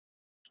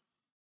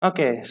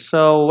Okay,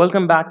 so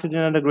welcome back to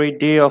another great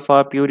day of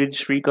our POTD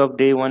streak of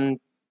day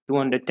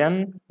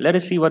 210. Let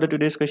us see what the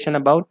today's question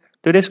about.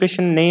 Today's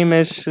question name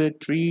is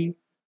tree.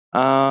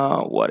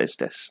 What is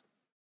this?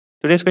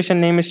 Today's question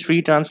name is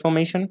tree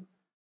transformation,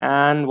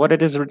 and what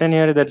it is written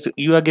here is that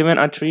you are given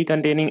a tree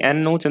containing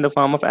n nodes in the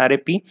form of array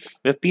p,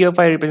 where p of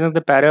I represents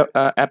the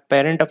a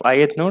parent of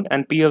ith node,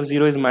 and p of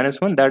 0 is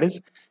 -1. That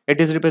is, it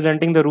is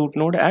representing the root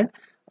node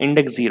at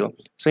index 0.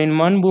 So in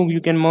one move, you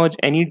can merge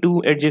any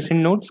two adjacent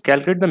nodes.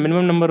 Calculate the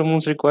minimum number of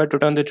moves required to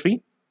turn the tree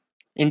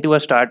into a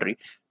star tree.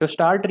 तो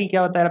star tree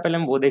क्या होता है पहले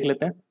हम वो देख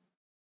लेते हैं.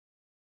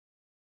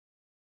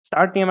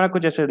 स्टार ट्री हमारा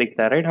कुछ ऐसे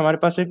दिखता है, राइट. हमारे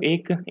पास सिर्फ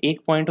एक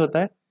एक पॉइंट होता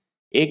है,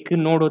 एक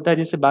नोड होता है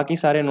जिससे बाकी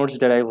सारे नोड्स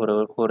डिराइव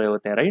हो रहे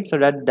होते हैं, right. So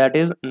that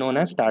is known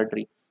as star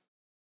tree.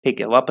 ठीक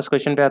है, वापस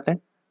क्वेश्चन पे आते हैं.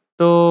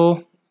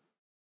 तो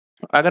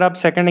अगर आप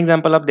सेकंड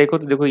एग्जांपल आप देखो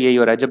तो देखो यही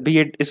हो रहा है. जब भी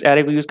ये इस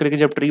एरे को यूज करके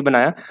जब ट्री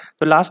बनाया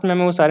तो लास्ट में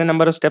हमें वो सारे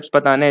नंबर ऑफ स्टेप्स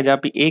बताने हैं जहाँ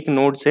पे एक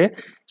नोड से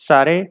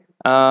सारे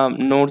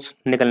नोड्स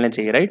निकलने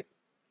चाहिए, राइट.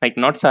 लाइक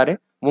नॉट सारे,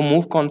 वो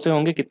मूव कौन से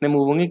होंगे, कितने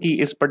मूव होंगे कि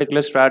इस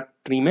पर्टिकुलर स्टार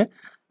ट्री में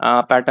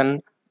पैटर्न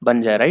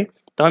बन जाए, राइट.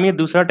 तो हम ये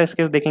दूसरा टेस्ट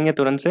केस देखेंगे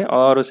तुरंत से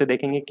और उसे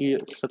देखेंगे कि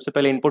सबसे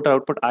पहले इनपुट और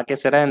आउटपुट आ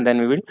कैसे रहा है and then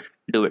we will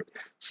do it.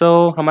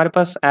 सो हमारे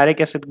पास एरे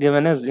कैसे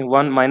गिवन है,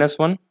 1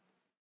 -1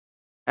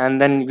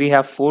 and then we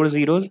have 4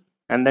 zeros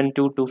and then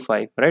 2 to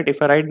 5, right.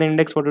 If I write the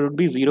index, what it would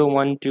be 0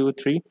 1 2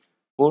 3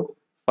 4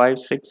 5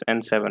 6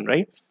 and 7,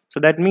 right.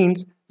 So that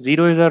means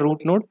 0 is our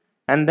root node,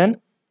 and then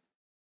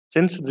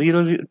since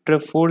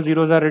 4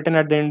 zeros are written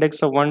at the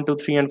index of 1 2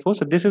 3 and 4,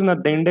 so this is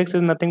not, the index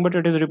is nothing but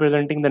it is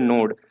representing the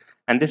node,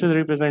 and this is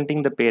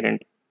representing the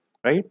parent,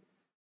 right.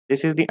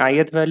 This is the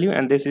ith value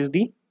and this is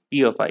the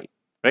p of I,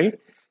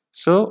 right.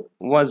 So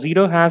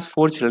 0 has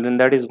 4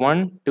 children, that is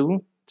 1 2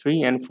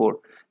 3 and 4.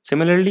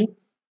 Similarly,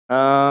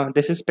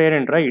 this is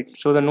parent, right.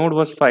 So the node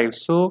was 5,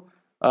 so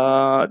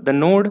the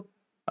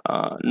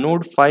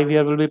node 5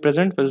 here will be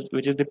present,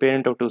 which is the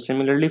parent of 2.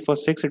 Similarly for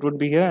 6 it would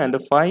be here, and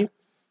the 5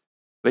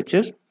 which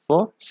is for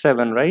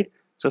 7, right.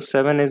 So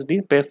 7 is the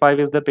 5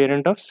 is the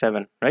parent of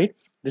 7, right.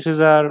 This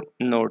is our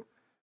node,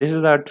 this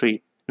is our tree.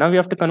 Now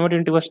we have to convert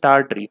it into a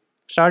star tree.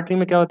 Star tree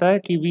में क्या होता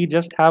है कि we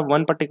just have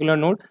one particular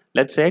node,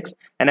 let's say x,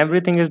 and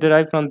everything is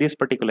derived from this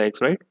particular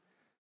x, right.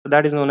 So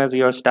that is known as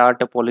your star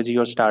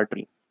topology or star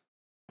tree.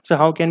 So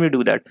how can we do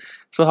that?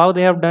 So how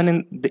they have done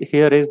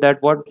here is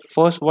that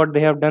what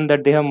they have done,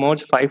 that they have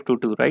merged 5 to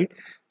 2,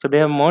 right. So they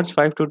have merged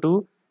 5 to 2,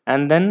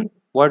 and then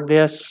what they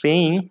are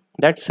saying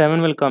that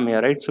 7 will come here,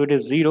 right. So it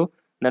is 0,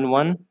 then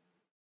 1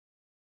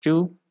 2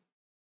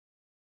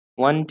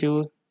 1 2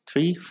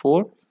 3 4,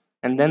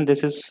 and then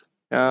this is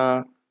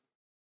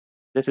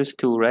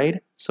 2,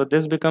 right. So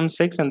this becomes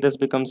 6 and this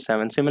becomes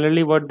 7.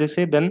 Similarly what they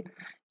say, then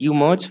you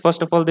merge,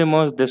 first of all they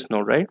merge this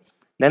node, right.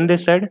 Then they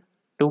said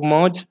to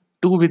merge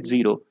 2 with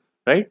 0,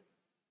 right.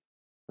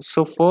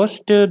 So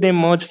first they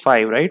merge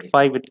 5, right.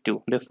 5 with 2,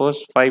 they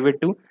first 5 with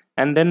 2,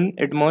 and then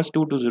it merged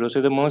 2 to 0,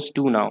 so they merge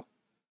 2 now,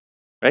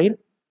 right.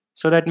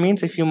 So that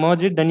means if you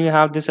merge it, then you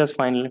have this as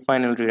final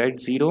tree, right.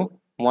 0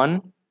 1,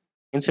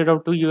 instead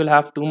of 2 you will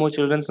have 2 more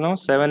children now,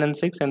 7 and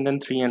 6, and then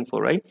 3 and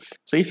 4, right.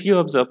 So if you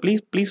observe,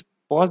 please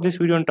pause this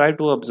video and try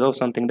to observe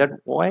something,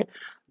 that why,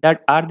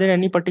 that are there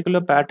any particular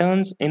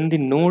patterns in the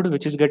node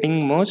which is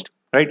getting merged,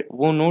 right.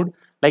 Wo node,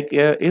 like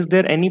is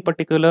there any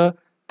particular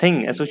thing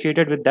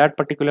associated with that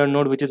particular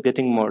node which is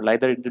getting merged,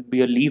 either it would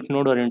be a leaf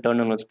node or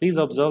internal nodes. Please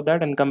observe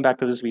that and come back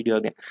to this video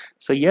again.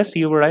 So yes,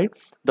 you were right,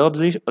 the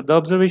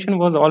observation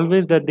was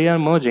always that they are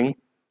merging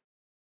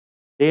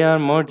the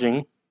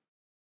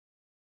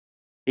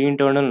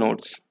internal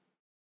nodes,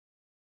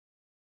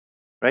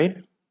 right.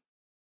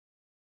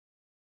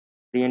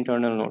 The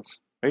internal nodes,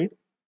 right.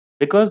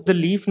 Because the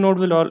leaf node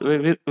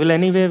will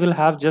anyway will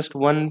have just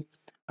one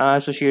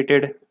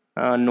associated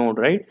node,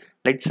 right.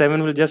 Like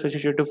 7 will just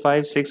associate to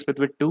 5, 6 with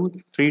 2,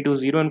 3 to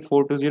 0, and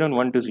 4 to 0, and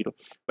 1 to 0.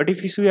 But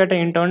if you see at an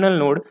internal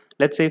node,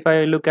 let's say if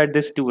I look at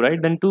this 2,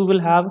 right, then 2 will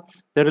have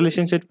the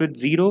relationship with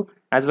 0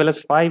 as well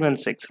as 5 and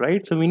 6,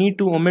 right. So we need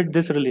to omit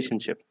this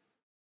relationship,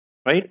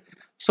 right.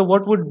 So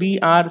what would be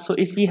our, so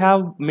if we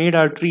have made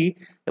our tree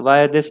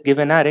via this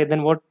given array,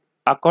 then what,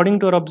 according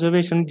to our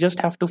observation,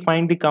 just have to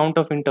find the count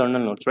of internal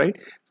nodes, right.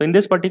 So in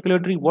this particular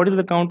tree, what is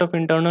the count of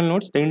internal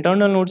nodes? The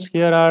internal nodes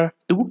here are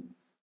 2.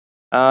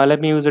 Let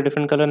me use a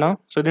different color now.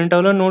 So the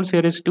internal nodes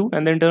here is 2,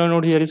 and the internal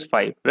node here is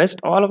 5. Rest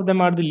all of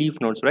them are the leaf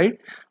nodes, right.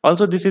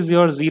 Also this is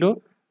your 0,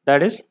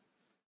 that is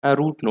a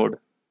root node,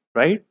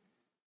 right.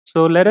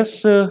 So let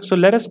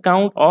us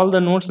count all the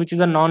nodes which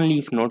is a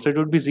non-leaf node. So it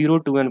would be 0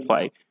 2 and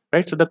 5,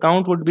 right. So the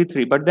count would be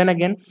 3, but then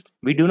again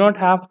we do not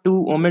have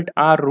to omit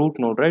our root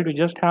node, right. We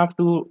just have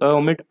to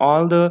omit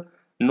all the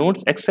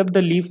nodes except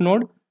the leaf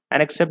node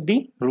and except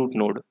the root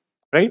node,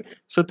 right.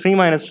 So 3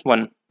 minus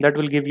 1, that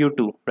will give you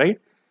 2, right.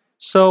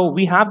 So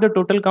we have the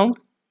total count,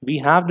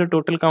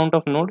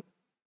 of node,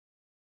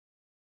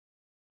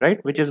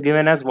 right, which is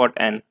given as what,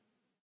 n,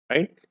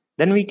 right.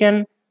 Then we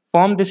can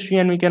form this tree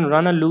and we can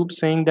run a loop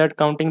saying that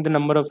counting the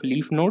number of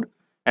leaf node,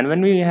 and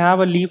when we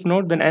have a leaf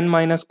node, then n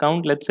minus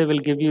count, let's say, will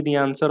give you the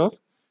answer of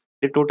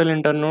the total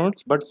internal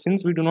nodes, but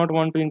since we do not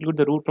want to include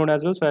the root node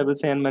as well, so I will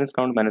say n minus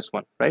count minus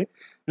 1, right?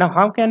 Now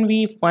how can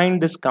we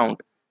find this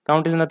count?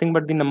 Count is nothing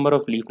but the number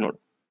of leaf node.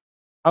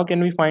 How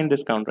can we find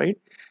this count, right?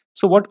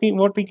 So what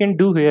we can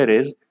do here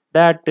is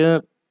that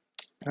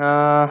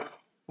uh,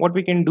 what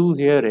we can do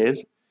here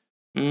is,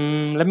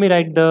 let me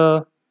write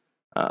the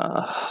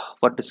uh,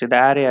 what to say, the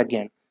array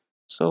again.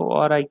 So,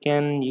 or I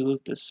can use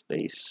this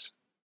space.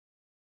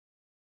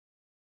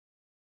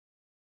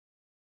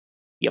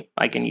 Yep,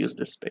 I can use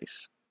this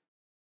space.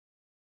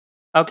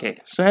 Okay,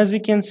 so as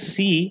you can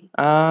see,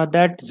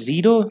 that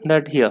 0,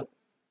 that here,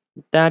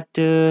 that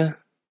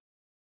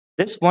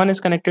this 1 is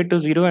connected to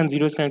 0 and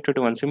 0 is connected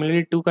to 1.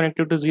 Similarly, 2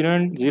 connected to 0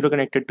 and 0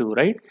 connected to 2,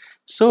 right?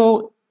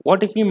 So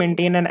what if we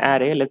maintain an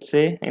array, let's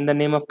say in the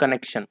name of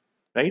connection,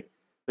 right,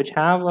 which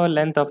have a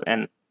length of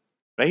n,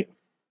 right,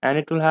 and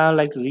it will have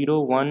like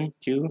 0, 1,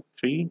 2,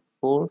 3,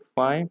 4,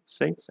 5,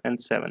 6 and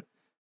 7.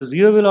 So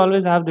 0 will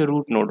always have the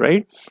root node,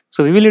 right?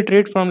 So we will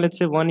iterate from, let's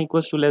say, 1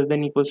 equals to less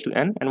than equals to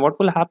n, and what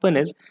will happen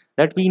is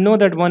that we know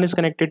that 1 is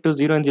connected to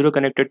 0 and 0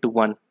 connected to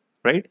 1,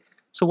 right?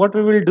 So what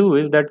we will do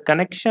is that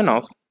connection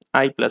of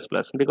I plus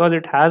plus, because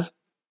it has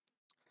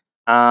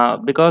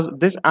because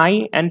this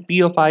I and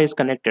P of I is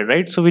connected,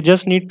 right? So we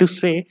just need to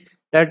say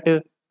that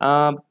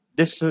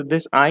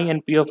this I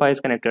and P of I is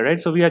connected, right?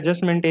 So we are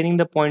just maintaining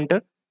the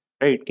pointer,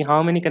 right?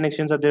 How many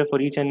connections are there for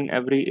each and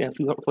every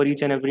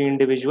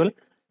individual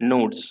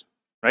nodes,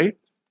 right?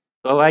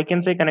 So I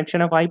can say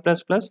connection of I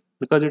plus plus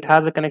because it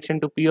has a connection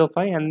to P of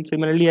I, and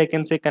similarly I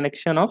can say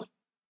connection of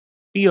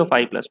P of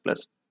I plus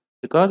plus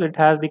because it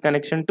has the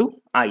connection to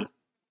I,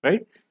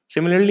 right?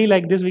 Similarly,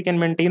 like this, we can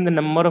maintain the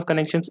number of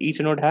connections each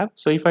node have.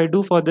 So if I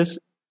do for this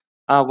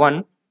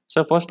 1,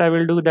 so first I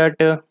will do that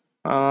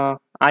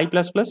I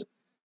plus plus,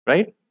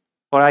 right,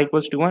 for I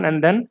equals to 1,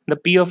 and then the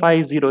P of I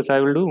is 0. So I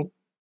will do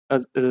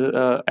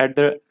at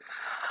the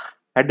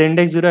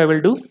index 0 I will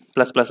do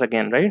plus plus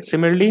again, right?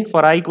 Similarly,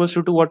 for I equals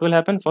to 2, what will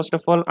happen? First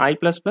of all, I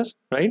plus plus,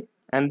 right,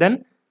 and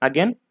then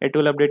again it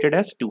will update it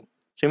as 2.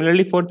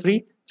 Similarly for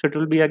 3, so it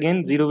will be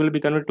again 0 will be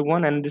converted to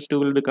 1 and this 2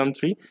 will become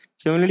 3.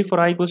 Similarly for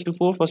I equals to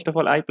 4, first of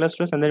all I plus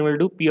plus, and then we'll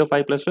do P of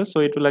I plus plus,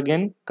 so it will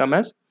again come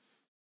as,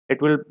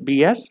 it will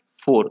be as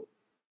 4,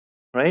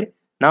 right?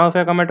 Now if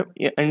I come at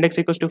index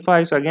equals to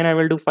 5, so again I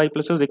will do 5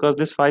 plus plus because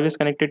this 5 is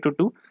connected to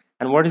 2,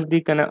 and what is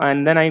the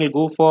and then I will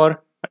go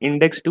for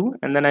index 2,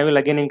 and then I will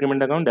again increment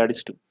the count, that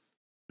is 2.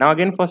 Now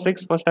again for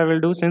 6, first I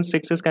will do, since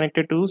 6 is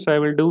connected to 2, so I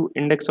will do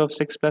index of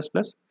 6 plus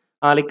plus,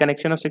 like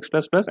connection of 6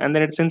 plus plus, and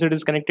then since it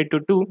is connected to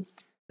 2,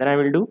 then I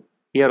will do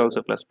here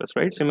also plus plus,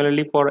 right?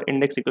 Similarly for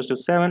index equals to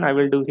 7, I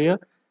will do here,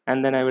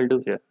 and then I will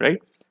do here, right?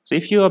 So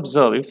if you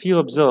observe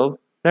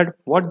that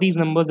what these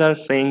numbers are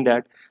saying,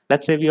 that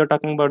let's say we are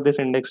talking about this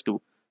index 2,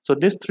 so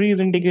this 3 is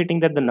indicating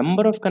that the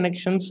number of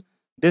connections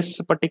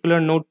this particular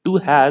node 2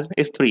 has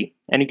is 3,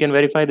 and you can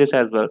verify this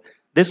as well.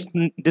 This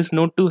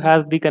node 2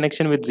 has the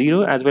connection with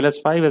 0 as well as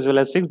 5 as well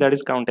as 6, that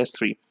is count as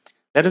 3.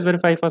 Let us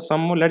verify for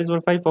some more. Let us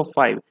verify for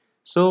 5.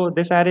 So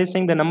this array is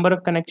saying the number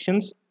of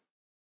connections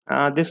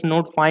this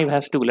node 5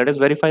 has 2. Let us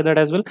verify that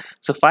as well.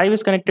 So 5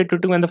 is connected to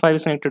 2 and the 5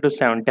 is connected to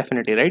 7,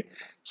 definitely, right?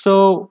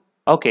 So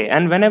okay,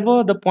 and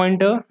whenever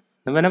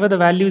the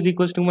value is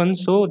equals to 1,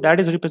 so that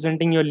is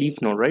representing your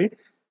leaf node, right?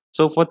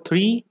 So for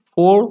 3,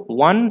 4,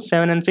 1,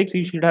 7 and 6,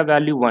 you should have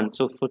value 1.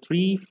 So for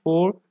 3,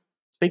 4,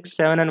 6,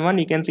 7 and 1,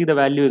 you can see the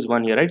value is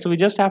 1 here, right? So we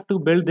just have to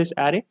build this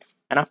array,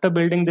 and after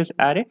building this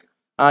array,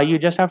 you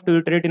just have to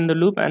iterate in the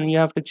loop, and you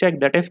have to check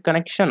that if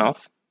connection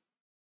of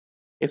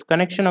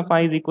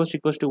I is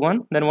equals to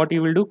 1, then what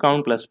you will do,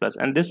 count plus plus,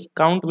 and this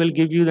count will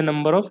give you the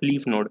number of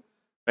leaf node,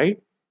 right?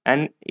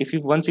 And if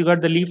once you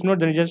got the leaf node,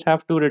 then you just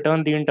have to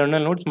return the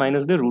internal nodes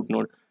minus the root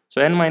node.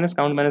 So n minus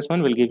count minus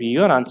 1 will give you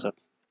your answer.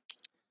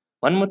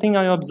 One more thing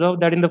I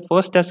observed, that in the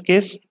first test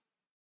case,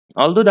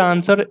 although the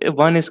answer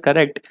 1 is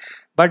correct,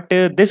 but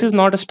this is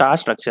not a star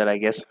structure, I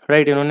guess,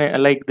 right? You know,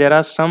 like there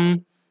are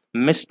some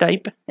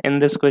mistype in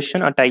this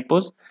question, or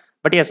typos,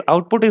 but yes,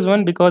 output is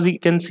 1 because you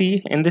can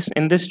see in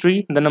this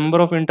tree the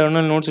number of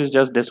internal nodes is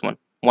just this one,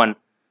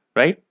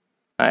 right?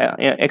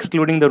 Yeah,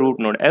 excluding the root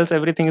node, else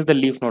everything is the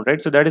leaf node,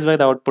 right? So that is why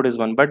the output is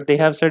 1, but they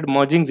have said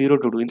merging 0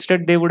 to 2.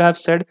 Instead they would have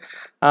said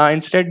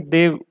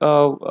इन्हें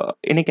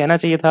कहना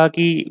चाहिए था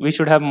कि we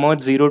should have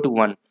merged 0 to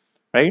 1,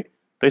 right?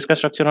 तो इसका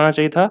structure होना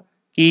चाहिए था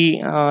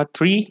कि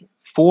 3,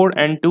 4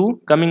 and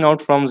 2 coming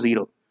out from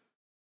 0.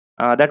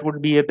 That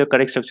would be the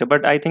correct structure,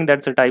 but I think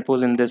that's a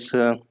typos in this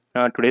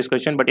today's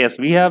question. But yes,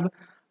 we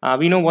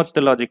know what's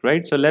the logic,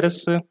 right? So let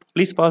us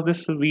please pause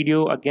this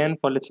video again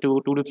for let's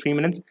do 2 to 3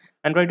 minutes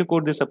and try to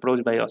code this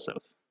approach by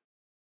yourself.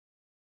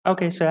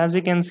 Okay, so as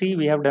you can see,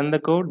 we have done the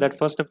code. That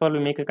first of all, we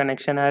make a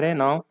connection array.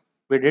 Now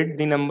we did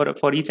the number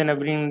for each and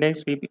every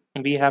index.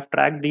 We have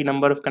tracked the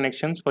number of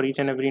connections for each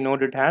and every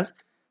node it has.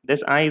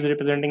 This I is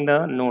representing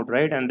the node,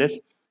 right? And this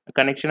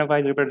connection of I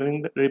is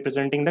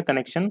representing the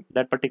connection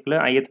that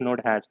particular ith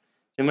node has.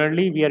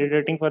 Similarly, we are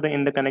iterating for the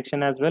in the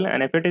connection as well,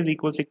 and if it is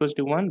equals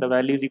to 1, the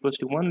value is equals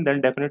to 1, then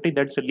definitely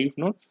that's a leaf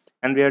node,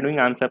 and we are doing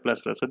answer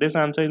plus plus. So this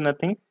answer is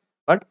nothing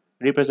but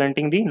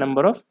representing the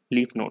number of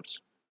leaf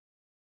nodes.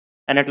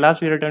 And at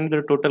last we return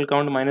the total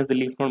count minus the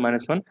leaf node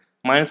minus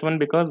 1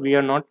 because we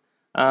are not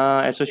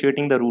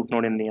associating the root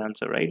node in the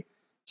answer, right?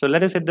 So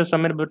let us hit the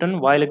submit button.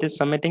 While it is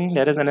submitting,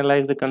 let us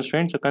analyze the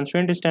constraint. So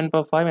constraint is 10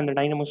 power 5 and the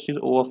dynamicity is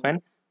O of n,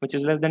 which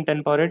is less than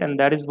 10 power 8, and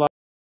that is why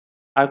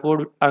our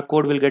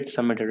code will get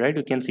submitted, right?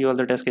 You can see all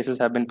the test cases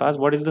have been passed.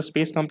 What is the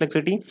space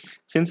complexity?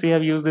 Since we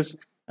have used this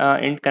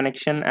int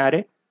connection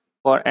array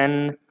for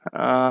n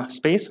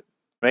space,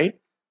 right?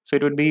 So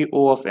it would be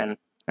O of n,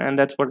 and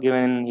that's what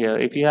given in here.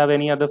 If you have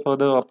any other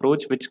further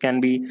approach which can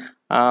be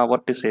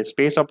what to say,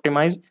 space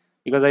optimized,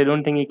 because I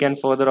don't think you can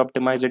further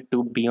optimize it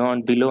to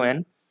beyond below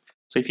n.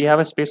 So if you have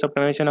a space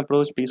optimization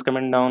approach, please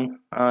comment down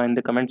in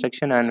the comment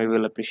section, and we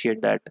will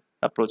appreciate that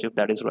approach if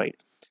that is right.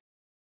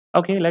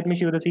 Okay, let me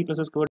show you the C++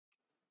 code.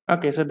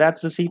 Okay, so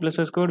that's the C++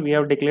 code. We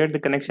have declared the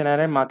connection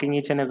array, marking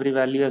each and every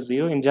value as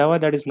 0. In Java,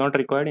 that is not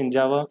required. In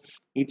Java,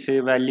 each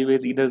value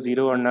is either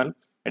 0 or null,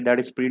 and that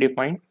is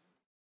predefined.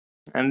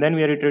 And then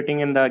we are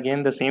iterating in the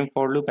again the same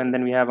for loop, and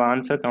then we have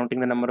answer counting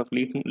the number of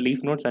leaf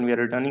nodes, and we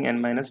are returning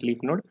n minus leaf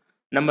node,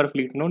 number of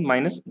leaf node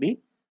minus the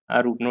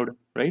root node,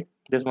 right?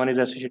 This one is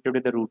associated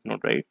with the root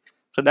node, right?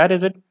 So that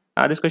is it.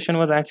 This question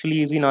was actually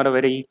easy, not a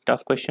very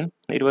tough question.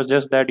 It was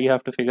just that you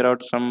have to figure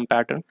out some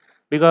pattern,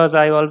 because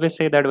I always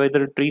say that with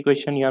the tree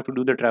question you have to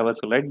do the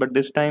traversal, right? But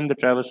this time the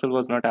traversal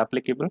was not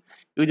applicable.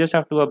 You just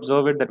have to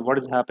observe it, that what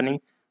is happening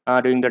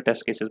during the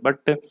test cases. But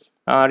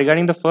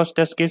regarding the first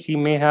test case, you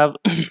may have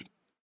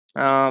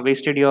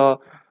wasted your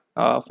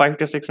 5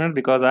 to 6 minutes,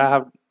 because I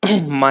have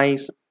my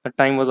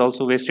time was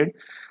also wasted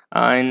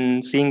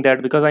in seeing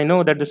that, because I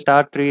know that the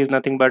start tree is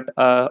nothing but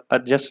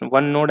just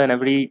one node, and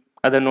every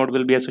other node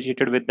will be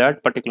associated with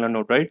that particular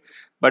node, right?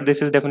 But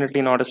this is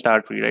definitely not a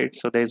start tree, right?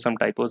 So there is some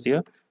typos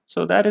here.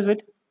 So that is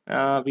it.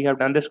 We have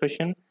done this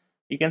question.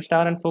 You can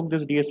start and fork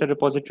this DSL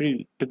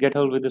repository to get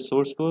hold with the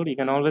source code. You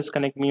can always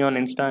connect me on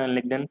Insta and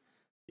LinkedIn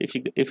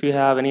if you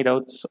have any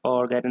doubts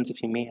or guidance,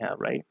 if you may have,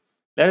 right?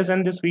 Let us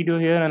end this video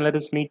here, and let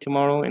us meet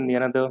tomorrow in the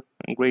another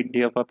great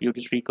day of our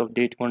beauty streak of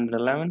day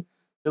 211.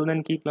 Till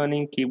then, keep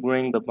learning, keep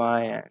growing. Bye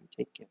bye, and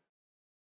take care.